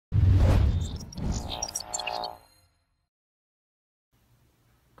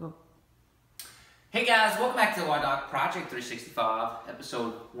Hey guys, welcome back to the WODdoc Project 365,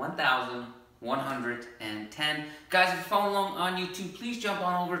 episode 1110. Guys, if you're following along on YouTube, please jump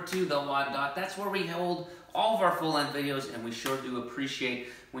on over to the WODdoc. That's where we hold all of our full-length videos, and we sure do appreciate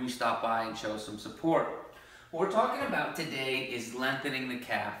when you stop by and show some support. What we're talking about today is lengthening the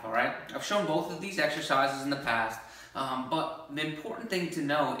calf, all right? I've shown both of these exercises in the past, but the important thing to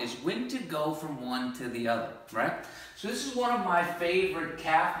know is when to go from one to the other, right? So this is one of my favorite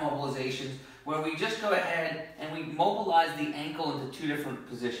calf mobilizations where we just go ahead and we mobilize the ankle into two different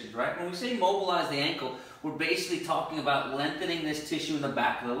positions, right? When we say mobilize the ankle, we're basically talking about lengthening this tissue in the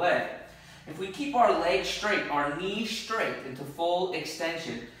back of the leg. If we keep our leg straight, our knee straight into full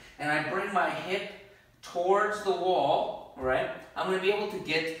extension, and I bring my hip towards the wall, right, I'm going to be able to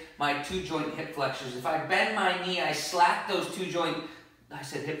get my two joint hip flexors. If I bend my knee, I slack those two joint, I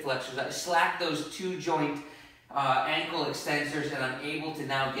said hip flexors, I slack those two joint ankle extensors, and I'm able to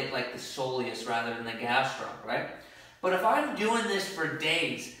now get like the soleus rather than the gastroc, right? But if I'm doing this for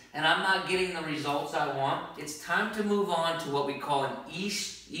days and I'm not getting the results I want, it's time to move on to what we call an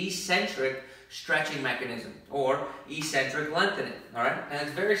eccentric stretching mechanism or eccentric lengthening, all right? And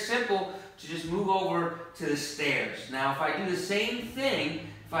it's very simple to just move over to the stairs. Now, if I do the same thing,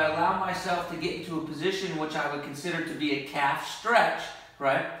 if I allow myself to get into a position which I would consider to be a calf stretch,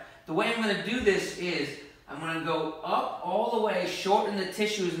 right? The way I'm going to do this is I'm going to go up all the way, shorten the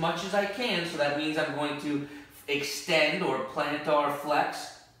tissue as much as I can, so that means I'm going to extend or plantar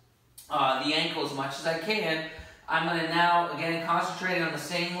flex the ankle as much as I can. I'm going to now, again, concentrating on the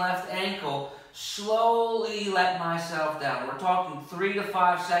same left ankle, slowly let myself down. We're talking 3 to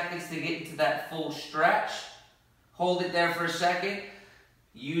 5 seconds to get into that full stretch. Hold it there for a second.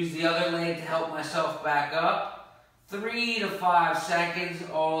 Use the other leg to help myself back up. 3 to 5 seconds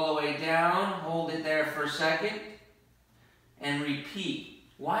all the way down. Hold it there for a second. And repeat.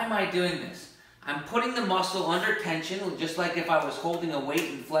 Why am I doing this? I'm putting the muscle under tension, just like if I was holding a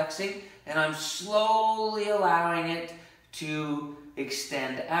weight and flexing, and I'm slowly allowing it to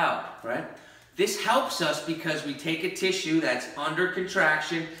extend out, right? This helps us because we take a tissue that's under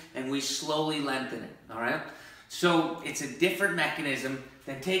contraction and we slowly lengthen it, all right? So it's a different mechanism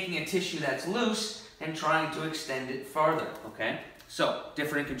than taking a tissue that's loose and trying to extend it further, okay? So,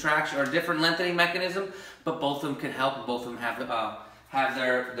 different contraction or different lengthening mechanism, but both of them can help and both of them have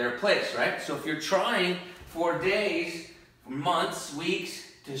their place, right? So if you're trying for days, months,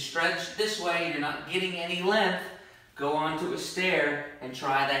 weeks to stretch this way and you're not getting any length, go onto a stair and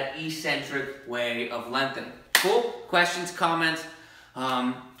try that eccentric way of lengthening. Cool? Questions, comments?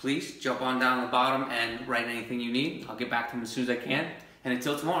 Please jump on down the bottom and write anything you need. I'll get back to them as soon as I can. And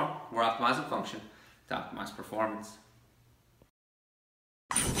until tomorrow, we're optimizing function to optimize performance.